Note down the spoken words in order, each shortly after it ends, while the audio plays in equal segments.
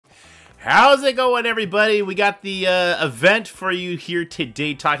How's it going, everybody? We got the event for you here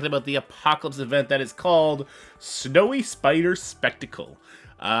today, talking about the Apocalypse event that is called Snowy Spider Spectacle.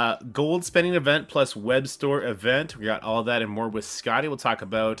 Gold spending event plus web store event. We got all that and more with Scotty. We'll talk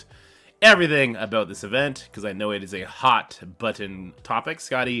about everything about this event because I know it is a hot button topic.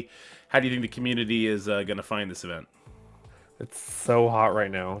 Scotty, how do you think the community is going to find this event? It's so hot right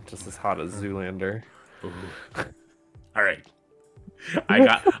now, just as hot as Zoolander. All right.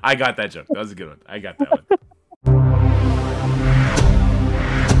 I got that joke. That was a good one. I got that one.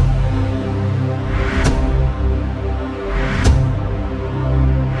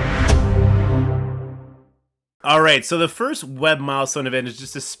 All right, so the first web milestone event is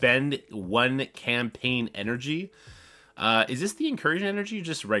just to spend 1 campaign energy. Is this the incursion energy or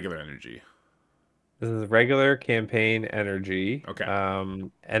just regular energy? This is regular campaign energy. Okay.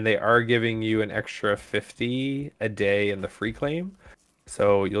 And they are giving you an extra 50 a day in the free claim.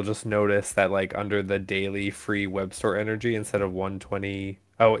 So you'll just notice that like under the daily free web store energy, instead of 120,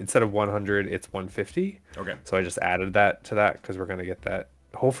 instead of 100, it's 150. Okay. So I just added that to that because we're going to get that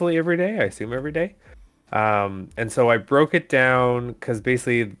hopefully every day. I assume every day. And so I broke it down because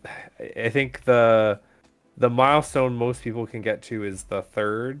basically I think the milestone most people can get to is the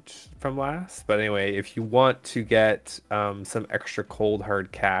third from last. But anyway, if you want to get some extra cold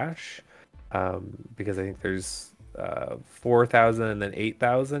hard cash, because I think there's 4,000 and then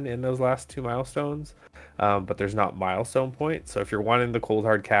 8,000 in those last 2 milestones, but there's not milestone points. So if you're wanting the cold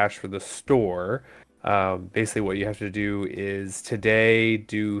hard cash for the store, basically what you have to do is today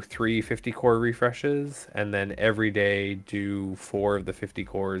do 3 50 core refreshes, and then every day do 4 of the 50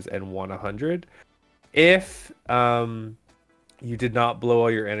 cores and 1 100. If you did not blow all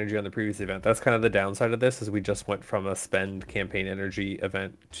your energy on the previous event, that's kind of the downside of this, is we just went from a spend campaign energy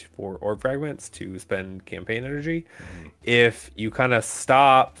event for orb fragments to spend campaign energy. If you kind of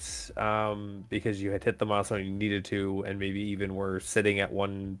stopped because you had hit the milestone you needed to, and maybe even were sitting at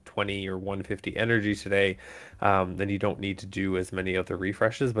 120 or 150 energy today, then you don't need to do as many of the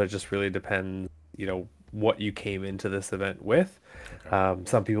refreshes, but it just really depends, what you came into this event with. Okay.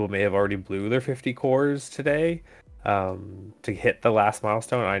 Some people may have already blew their 50 cores today to hit the last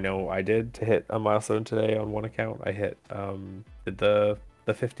milestone. I know I did to hit a milestone today on one account. I hit did the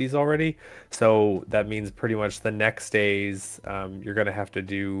 50s already. So that means pretty much the next days you're gonna have to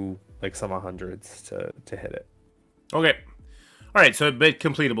do like some 100s to hit it. Okay. All right, so a bit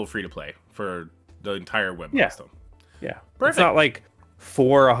completable free to play for the entire web milestone. Yeah. Perfect. It's not like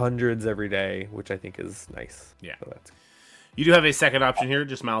 4 100s every day, which I think is nice. Yeah. So that's... You do have a second option here,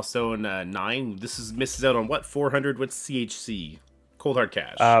 just milestone 9. This misses out on what? 400. What's CHC? Cold hard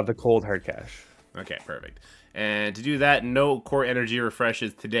cash. The cold hard cash. Okay, perfect. And to do that, no core energy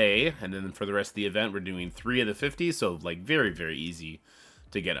refreshes today, and then for the rest of the event, we're doing 3 of the 50, so like very, very easy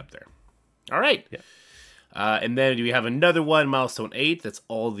to get up there. All right. Yeah. And then do we have another one, milestone 8? That's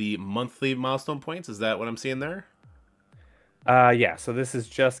all the monthly milestone points. Is that what I'm seeing there? Yeah, so this is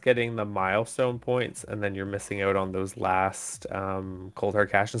just getting the milestone points, and then you're missing out on those last cold hard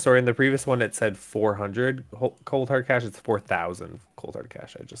cash. And sorry, in the previous one it said 400 cold hard cash. It's 4,000 cold hard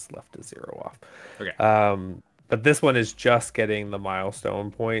cash. I just left a 0 off. Okay. But this one is just getting the milestone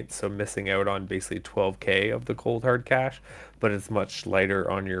points, so missing out on basically 12k of the cold hard cash, but it's much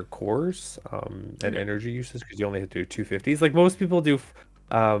lighter on your cores and energy usage because you only have to do 250s. Like most people do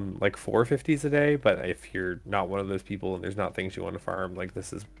like 450s a day, but if you're not one of those people and there's not things you want to farm, like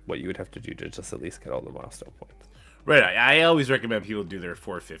this is what you would have to do to just at least get all the milestone points. Right. I always recommend people do their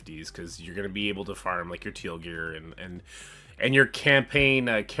 450s because you're going to be able to farm like your teal gear and your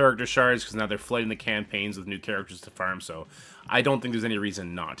campaign character shards, because now they're flooding the campaigns with new characters to farm. So I don't think there's any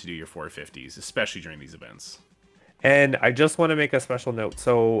reason not to do your 450s, especially during these events. And I just want to make a special note.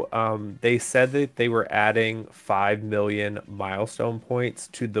 So they said that they were adding 5 million milestone points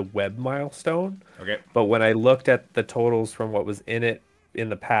to the web milestone. Okay. But when I looked at the totals from what was in it in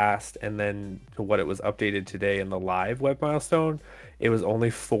the past and then to what it was updated today in the live web milestone, it was only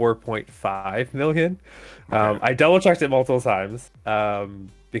 4.5 million. Okay. I double checked it multiple times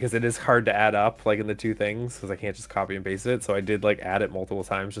because it is hard to add up like in the two things because I can't just copy and paste it. So I did like add it multiple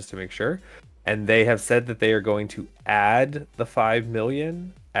times just to make sure. And they have said that they are going to add the 5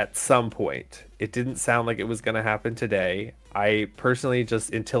 million at some point. It didn't sound like it was going to happen today. I personally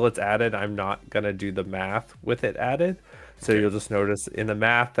just, until it's added, I'm not going to do the math with it added. So you'll just notice in the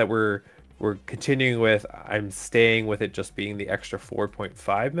math that we're continuing with, I'm staying with it just being the extra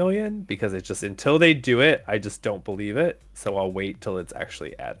 4.5 million because it's just, until they do it, I just don't believe it. So I'll wait till it's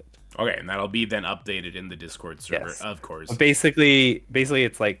actually added. Okay, and that'll be then updated in the Discord server, yes. Of course. Basically,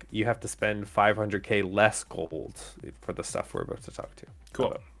 it's like you have to spend 500k less gold for the stuff we're about to talk to.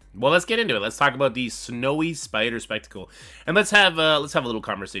 Cool. Well, let's get into it. Let's talk about the Snowy Spider Spectacle, and let's have a little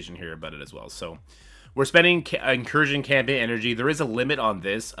conversation here about it as well. So, we're spending incursion campaign energy. There is a limit on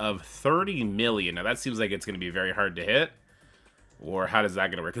this of 30 million. Now that seems like it's going to be very hard to hit. Or how does that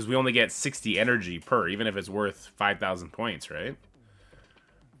going to work? Because we only get 60 energy per, even if it's worth 5,000 points, right?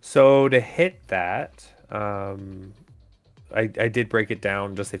 So to hit that, I did break it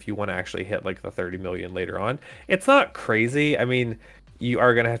down just if you want to actually hit like the 30 million later on. It's not crazy. I mean, you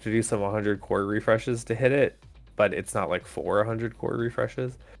are going to have to do some 100 core refreshes to hit it, but it's not like 400 core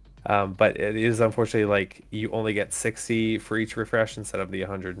refreshes. But it is unfortunately like you only get 60 for each refresh instead of the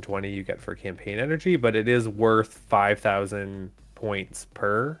 120 you get for campaign energy, but it is worth 5,000 points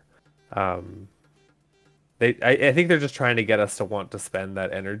per. I think they're just trying to get us to want to spend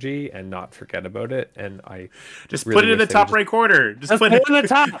that energy and not forget about it. And I just really put it in the top right corner. Just put it in the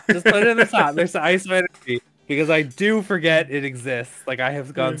top. Just put it in the top. There's the ISO energy because I do forget it exists. Like I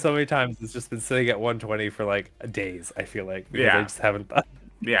have gone so many times. It's just been sitting at 120 for like days. I feel like because I just haven't thought.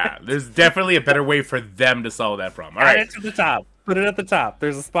 Yeah, there's definitely a better way for them to solve that problem. All right, add it to the top. Put it at the top.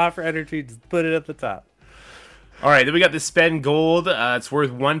 There's a spot for energy. Just put it at the top. All right, then we got the spend gold. It's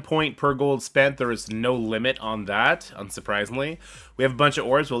worth 1 point per gold spent. There is no limit on that, unsurprisingly. We have a bunch of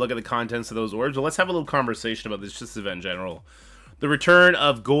orbs. We'll look at the contents of those orbs. But let's have a little conversation about this event in general. The return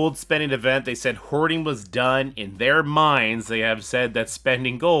of gold spending event. They said hoarding was done. In their minds, they have said that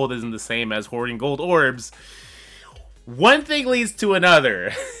spending gold isn't the same as hoarding gold orbs. One thing leads to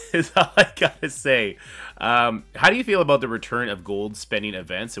another, is all I gotta say. How do you feel about the return of gold spending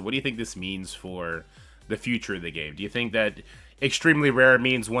events, and what do you think this means for the future of the game? Do you think that extremely rare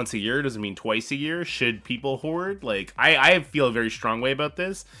means once a year? Does it mean twice a year? Should people hoard? Like, I feel a very strong way about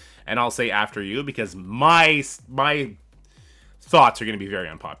this, and I'll say after you, because my thoughts are going to be very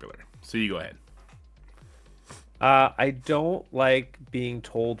unpopular. So you go ahead. I don't like being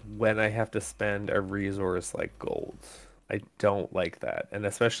told when I have to spend a resource like gold. I don't like that. And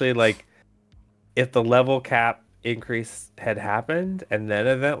especially like if the level cap increase had happened and then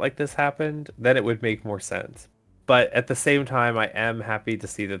an event like this happened, then it would make more sense. But at the same time, I am happy to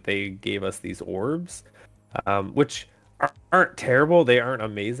see that they gave us these orbs, which aren't terrible. They aren't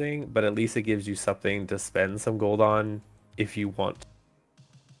amazing, but at least it gives you something to spend some gold on if you want to.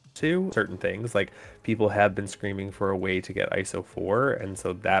 Certain things, like people have been screaming for a way to get ISO 4, and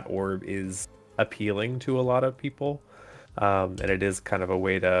so that orb is appealing to a lot of people. And it is kind of a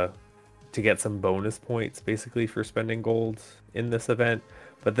way to get some bonus points basically for spending gold in this event.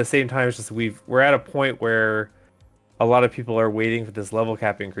 But at the same time, it's just we're at a point where a lot of people are waiting for this level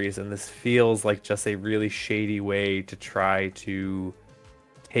cap increase, and this feels like just a really shady way to try to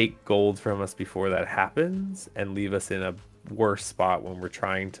take gold from us before that happens and leave us in a worse spot when we're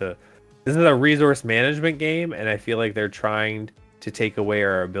trying to. This is a resource management game, and I feel like they're trying to take away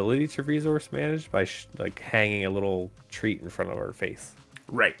our ability to resource manage by like hanging a little treat in front of our face.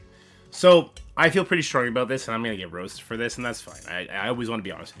 Right. So I feel pretty strong about this, and I'm gonna get roasted for this, and that's fine. I always want to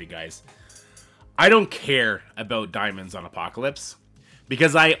be honest with you guys. I don't care about diamonds on Apocalypse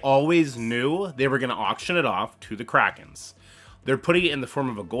because I always knew they were gonna auction it off to the Krakens. They're putting it in the form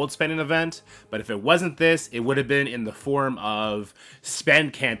of a gold spending event, but if it wasn't this, it would have been in the form of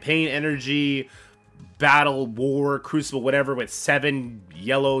spend campaign energy, battle, war, crucible, whatever, with 7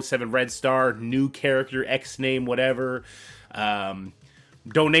 yellow, 7 red star, new character, X name, whatever,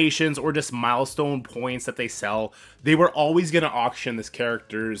 donations, or just milestone points that they sell. They were always going to auction this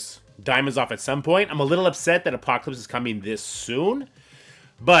character's diamonds off at some point. I'm a little upset that Apocalypse is coming this soon,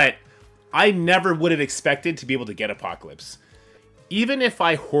 but I never would have expected to be able to get Apocalypse. Even if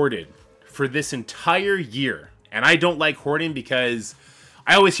I hoarded for this entire year, and I don't like hoarding because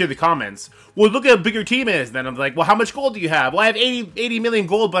I always hear the comments, well, look at how big your team is. And then I'm like, well, how much gold do you have? Well, I have 80 million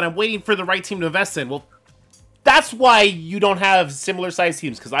gold, but I'm waiting for the right team to invest in. Well, that's why you don't have similar size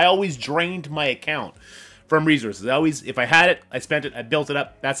teams, because I always drained my account from resources. I always, if I had it, I spent it, I built it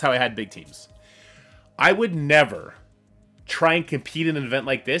up. That's how I had big teams. I would never try and compete in an event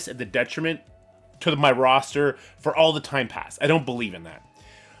like this at the detriment to my roster for all the time pass. I don't believe in that.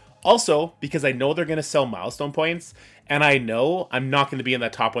 Also, because I know they're going to sell milestone points, and I know I'm not going to be in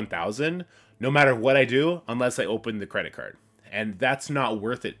that top 1,000 no matter what I do unless I open the credit card. And that's not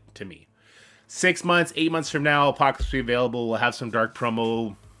worth it to me. 6 months, 8 months from now, Apocalypse will be available. We'll have some dark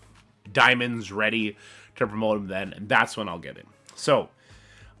promo diamonds ready to promote them then, and that's when I'll get it. So,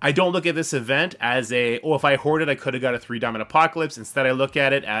 I don't look at this event as a, oh, if I hoarded, I could have got a 3-diamond Apocalypse. Instead, I look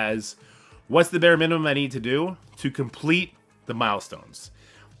at it as, what's the bare minimum I need to do to complete the milestones?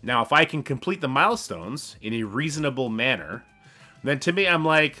 Now, if I can complete the milestones in a reasonable manner, then to me, I'm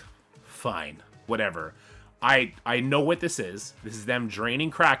like, fine, whatever. I know what this is. This is them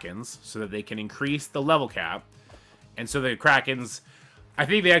draining Krakens so that they can increase the level cap. And so the Krakens, I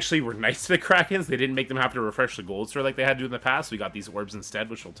think they actually were nice to the Krakens. They didn't make them have to refresh the gold store like they had to in the past. We got these orbs instead,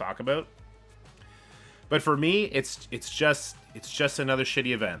 which we'll talk about. But for me, it's just another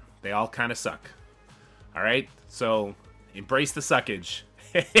shitty event. They all kind of suck. All right? So embrace the suckage.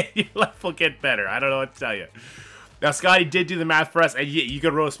 Your life will get better. I don't know what to tell you. Now, Scotty did do the math for us, and you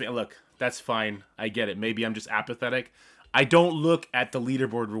could roast me. Look, that's fine. I get it. Maybe I'm just apathetic. I don't look at the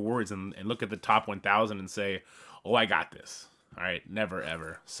leaderboard rewards and look at the top 1,000 and say, oh, I got this. All right? Never,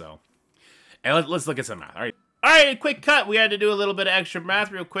 ever. So, and let's look at some math. All right. All right, quick cut. We had to do a little bit of extra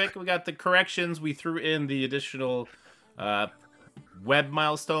math real quick. We got the corrections. We threw in the additional web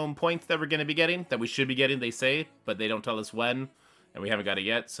milestone points that we're going to be getting, that we should be getting, they say, but they don't tell us when. And we haven't got it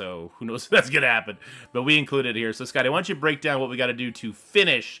yet, so who knows if that's going to happen. But we included it here. So, Scotty, why don't you break down what we got to do to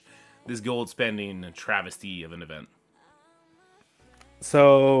finish this gold spending travesty of an event?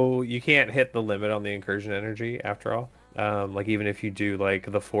 So, you can't hit the limit on the incursion energy, after all. Like, even if you do,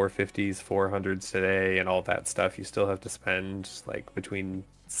 like, the 450s, 400s today and all that stuff, you still have to spend, like, between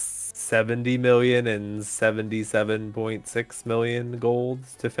 70 million and 77.6 million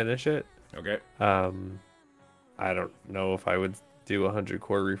golds to finish it. Okay. I don't know if I would do 100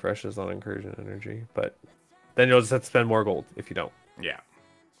 core refreshes on incursion energy, but then you'll just have to spend more gold if you don't. Yeah.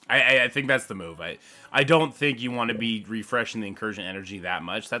 I think that's the move. I don't think you want to be refreshing the incursion energy that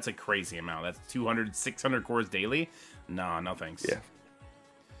much. That's a crazy amount. That's 200, 600 cores daily. No thanks. Yeah.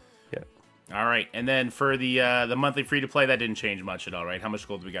 All right, and then for the monthly free-to-play, that didn't change much at all, right? How much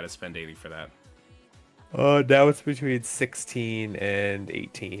gold do we got to spend daily for that? Now it's between 16 and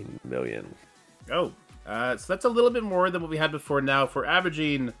 18 million. Oh, so that's a little bit more than what we had before now. If we're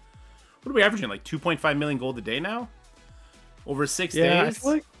averaging, what are we averaging, like 2.5 million gold a day now? Over 6 days?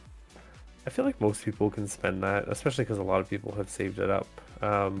 I feel like most people can spend that, especially because a lot of people have saved it up.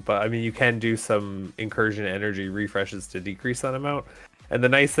 But I mean, you can do some incursion energy refreshes to decrease that amount. And the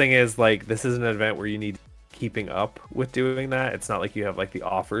nice thing is, like, this is an event where you need keeping up with doing that. It's not like you have, like, the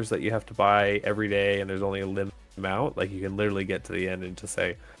offers that you have to buy every day and there's only a limited amount. Like, you can literally get to the end and just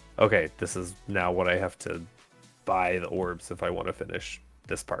say, okay, this is now what I have to buy the orbs if I want to finish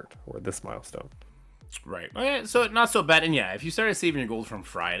this part or this milestone. Right. Okay, so not so bad. And yeah, if you started saving your gold from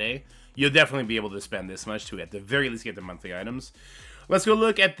Friday, you'll definitely be able to spend this much to, at the very least, get the monthly items. Let's go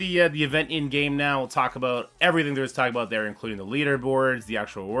look at the event in-game now. We'll talk about everything there's to talk about there, including the leaderboards, the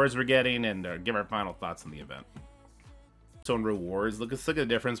actual rewards we're getting, and give our final thoughts on the event. So in rewards, let's look at the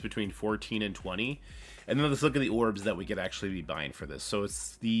difference between 14 and 20. And then let's look at the orbs that we could actually be buying for this. So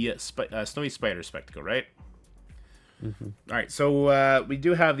it's the Snowy Spider Spectacle, right? Mm-hmm. All right, so we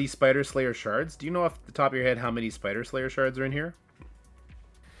do have these Spider Slayer shards. Do you know off the top of your head how many Spider Slayer shards are in here?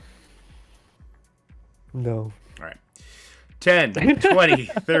 No. All right. 10, 20,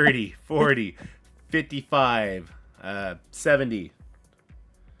 30, 40, 55, 70,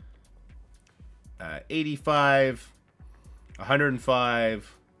 85,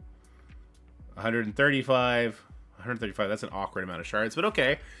 105, 135, 135. That's an awkward amount of shards, but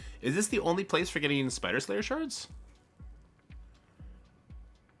okay. Is this the only place for getting Spider Slayer shards?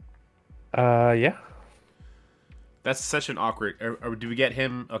 Yeah. That's such an awkward... Or do we get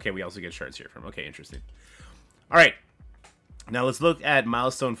him? Okay, we also get shards here from... Okay, interesting. All right. Now let's look at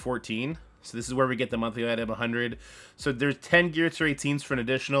milestone 14. So this is where we get the monthly item 100. So there's 10 gear to 18s for an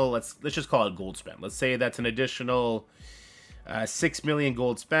additional... Let's just call it gold spent. Let's say that's an additional 6 million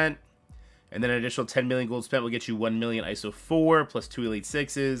gold spent. And then an additional 10 million gold spent will get you 1 million ISO 4 plus 2 Elite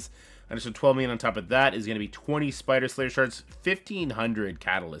 6s. An additional 12 million on top of that is going to be 20 Spider Slayer shards, 1,500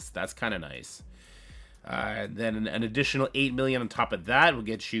 catalysts. That's kind of nice. Then an additional 8 million on top of that will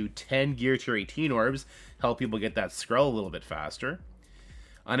get you 10 gear tier 18 orbs, help people get that scroll a little bit faster.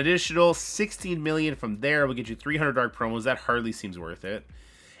 An additional 16 million from there will get you 300 dark promos. That hardly seems worth it.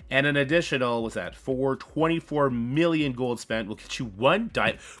 And an additional, what's that? 24 million gold spent will get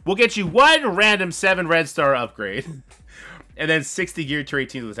you one random 7 red star upgrade. And then 60 gear tier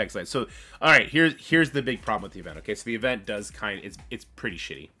 18 with the tech side. So, all right, here's the big problem with the event. Okay, so the event does it's pretty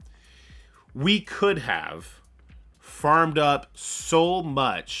shitty. We could have farmed up so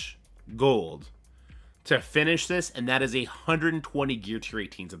much gold to finish this, and that is 120 gear tier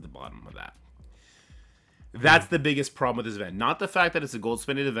 18s at the bottom of that. That's the biggest problem with this event. Not the fact that it's a gold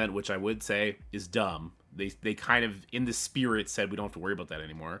spending event, which I would say is dumb. They kind of, in the spirit, said we don't have to worry about that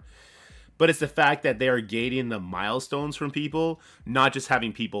anymore. But it's the fact that they are gating the milestones from people, not just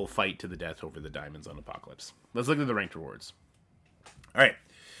having people fight to the death over the diamonds on Apocalypse. Let's look at the ranked rewards. All right.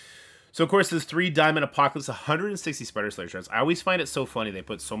 So, of course, there's 3 Diamond Apocalypse, 160 Spider Slayer shards. I always find it so funny they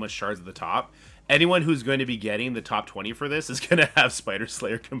put so much shards at the top, anyone who's going to be getting the top 20 for this is going to have Spider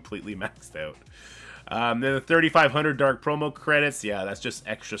Slayer completely maxed out. Then the 3,500 Dark promo credits, yeah, that's just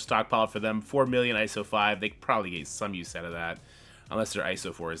extra stockpile for them. 4 million ISO 5, they probably get some use out of that, unless their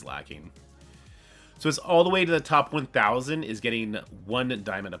ISO 4 is lacking. So it's all the way to the top 1,000 is getting 1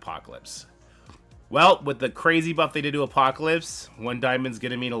 Diamond Apocalypse. Well, with the crazy buff they did to Apocalypse, 1 diamond's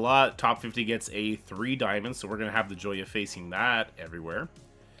going to mean a lot. Top 50 gets a 3 diamonds, so we're going to have the joy of facing that everywhere.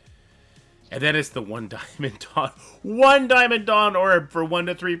 And then it's the 1 diamond dawn. 1 diamond dawn orb for 1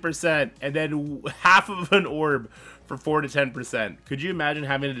 to 3%. And then half of an orb for 4 to 10%. Could you imagine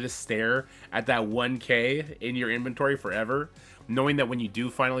having to just stare at that 1k in your inventory forever? Knowing that when you do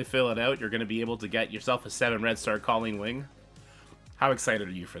finally fill it out, you're going to be able to get yourself a 7 red star calling wing. How excited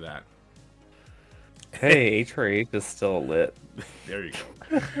are you for that? Hey, H4H is still lit. There you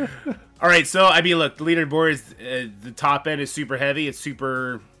go. All right, so, I mean, look, the leaderboard is, the top end is super heavy. It's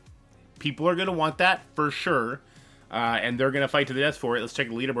super... People are going to want that, for sure. And they're going to fight to the death for it. Let's check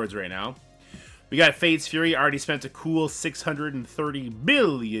the leaderboards right now. We got Fate's Fury, already spent a cool 630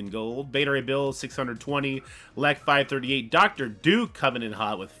 billion gold. Beta Ray Bill, 620. Lek, 538. Dr. Duke coming in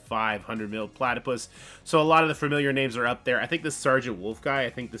hot with 500 mil. Platypus. So a lot of the familiar names are up there. I think this Sergeant Wolf guy, I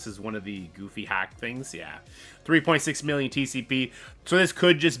think this is one of the goofy hack things. Yeah. 3.6 million TCP. So this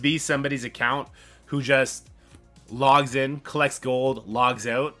could just be somebody's account who just logs in, collects gold, logs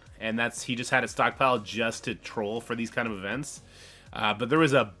out. And he just had a stockpile just to troll for these kind of events. But there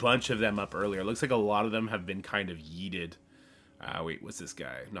was a bunch of them up earlier. It looks like a lot of them have been kind of yeeted. Wait, what's this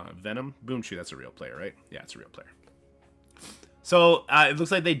guy? No, Venom? Boomchu, that's a real player, right? Yeah, it's a real player. So, it looks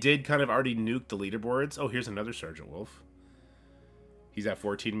like they did kind of already nuke the leaderboards. Oh, here's another Sergeant Wolf. He's at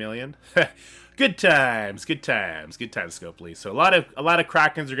 14 million. Good times, good times, good times, Scopely. So a lot of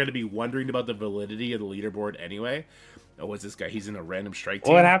Krakens are going to be wondering about the validity of the leaderboard anyway. Oh, what's this guy? He's in a random strike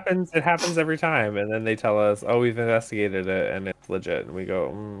team. Well, it happens every time, and then they tell us, "Oh, we've investigated it, and it's legit." And we go,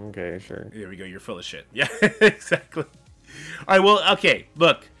 "Okay, sure." There we go. You're full of shit. Yeah, exactly. All right. Well, okay.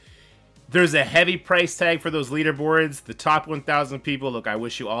 Look, there's a heavy price tag for those leaderboards. The top 1,000 people. Look, I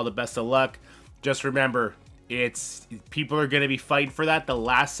wish you all the best of luck. Just remember, people are going to be fighting for that the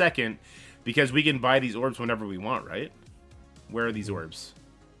last second because we can buy these orbs whenever we want, right? Where are these orbs?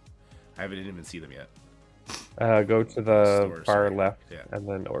 I haven't even seen them yet. Go to the Stores, far right? left, Yeah. and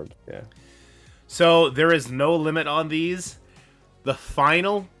then orbs. Yeah. So there is no limit on these. The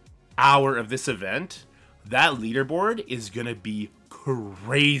final hour of this event, that leaderboard is going to be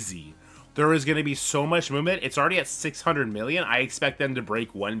crazy. There is going to be so much movement. It's already at 600 million. I expect them to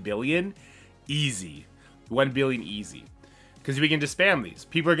break 1 billion easy. 1 billion easy. Because we can just spam these.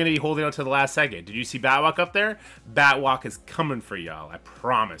 People are going to be holding out to the last second. Did you see Batwalk up there? Batwalk is coming for y'all. I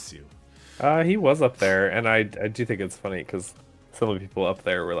promise you. He was up there, and I do think it's funny because some of the people up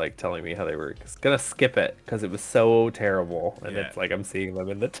there were like telling me how they were just gonna skip it because it was so terrible, and Yeah. it's like I'm seeing them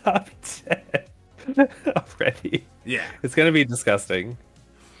in the top 10 already. Yeah. It's gonna be disgusting.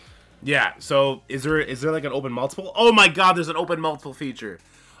 Yeah, so is there like an open multiple? Oh my god, there's an open multiple feature.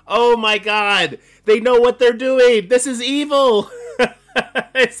 Oh my god, they know what they're doing. This is evil.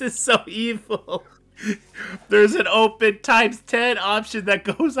 This is so evil. There's an open ×10 option that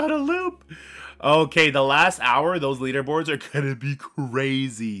goes on a loop. Okay, the last hour, those leaderboards are gonna be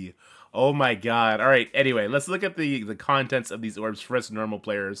crazy. Oh my god. All right, anyway, let's look at the contents of these orbs for us normal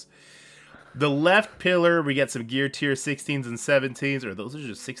players. The left pillar, we get some gear tier 16s and 17s, or those are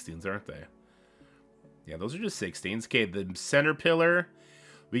just 16s, aren't they? Yeah, those are just 16s. Okay, the center pillar,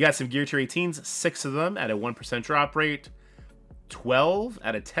 we got some gear tier 18s, 6 of them at a 1% drop rate, 12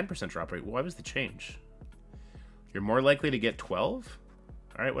 at a 10% drop rate. Why was the change? You're more likely to get 12?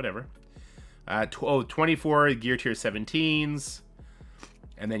 All right, whatever. 24 gear tier 17s.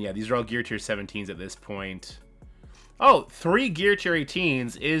 And then, yeah, these are all gear tier 17s at this point. Oh, 3 gear tier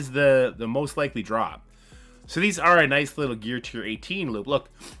 18s is the most likely drop. So these are a nice little gear tier 18 loop. Look,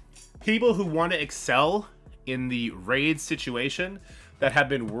 people who want to excel in the raid situation that have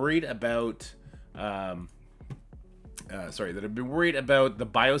been worried about... that have been worried about the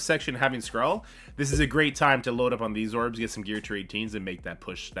bio section having Skrull, this is a great time to load up on these orbs, get some gear tier 18s, and make that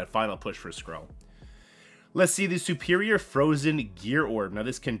push, that final push for Skrull. Let's see the Superior Frozen Gear Orb. Now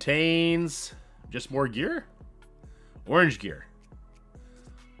this contains just more gear? Orange gear.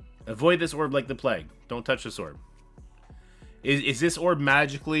 Avoid this orb like the plague. Don't touch this orb. Is this orb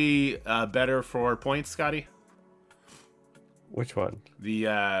magically better for points, Scotty? Which one? The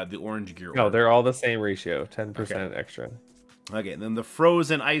orange gear orb. No, they're all the same ratio, 10% Okay. extra. Okay, then the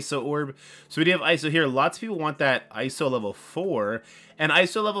Frozen ISO Orb. So we do have ISO here. Lots of people want that ISO level 4. And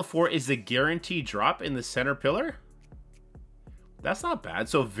ISO level 4 is the guaranteed drop in the center pillar. That's not bad.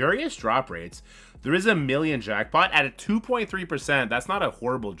 So various drop rates. There is a million jackpot at a 2.3%. That's not a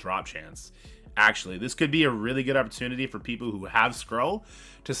horrible drop chance. Actually, this could be a really good opportunity for people who have Skrull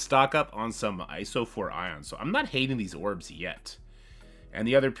to stock up on some ISO 4 ions. So I'm not hating these orbs yet. And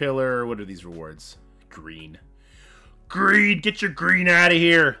the other pillar, what are these rewards? Green. Green! Get your green out of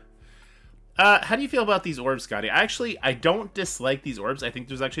here! How do you feel about these orbs, Scotty? I don't dislike these orbs. I think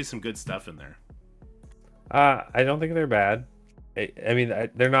there's actually some good stuff in there. I don't think they're bad. I mean,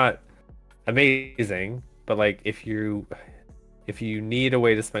 they're not amazing, but like if you need a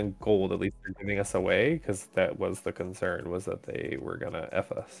way to spend gold, at least they're giving us away, because that was the concern, was that they were gonna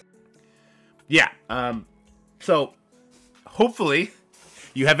F us. Yeah. So hopefully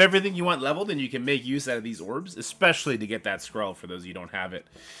you have everything you want leveled and you can make use out of these orbs, especially to get that Skrull for those of you who don't have it.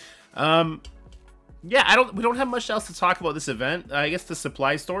 Yeah, we don't have much else to talk about this event. I guess the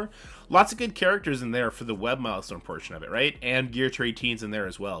supply store, lots of good characters in there for the web milestone portion of it, right? And gear trade teens in there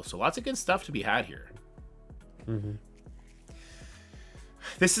as well. So lots of good stuff to be had here. Mm-hmm.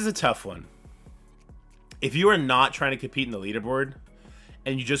 This is a tough one. If you are not trying to compete in the leaderboard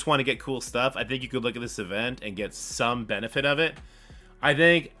and you just want to get cool stuff, I think you could look at this event and get some benefit of it. I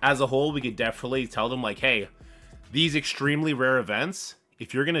think as a whole, we could definitely tell them like, hey, these extremely rare events,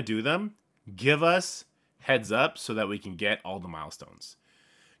 if you're going to do them, give us heads up so that we can get all the milestones.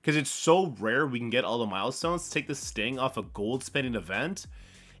 Because it's so rare we can get all the milestones, take the sting off a gold spending event.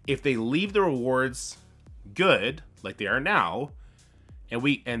 If they leave the rewards good, like they are now,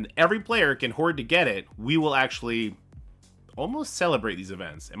 and every player can hoard to get it, we will actually almost celebrate these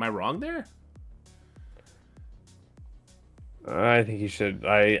events. Am I wrong there? I think you should.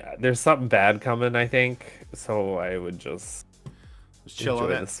 There's something bad coming, I think. So I would just chill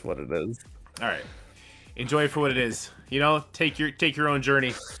on it. This what it is. All right, enjoy it for what it is. You know, take your own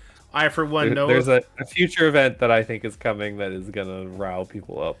journey. I, for one, know there's a future event that I think is coming that is gonna rile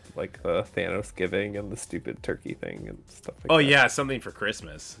people up, like the Thanos giving and the stupid turkey thing and stuff like that. Oh yeah, something for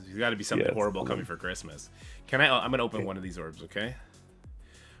Christmas. There's got to be something horrible something coming for Christmas. I'm gonna open one of these orbs. Okay,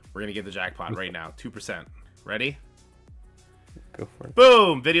 we're gonna get the jackpot right now. 2%. Ready? Go for it.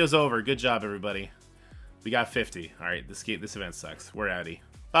 Boom! Video's over. Good job, everybody. We got 50. All right, this event sucks. We're outie.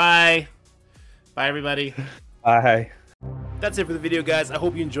 Bye. Bye, everybody. Bye. That's it for the video, guys. I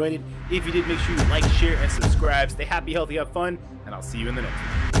hope you enjoyed it. If you did, make sure you like, share, and subscribe. Stay happy, healthy, have fun, and I'll see you in the next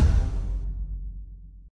one.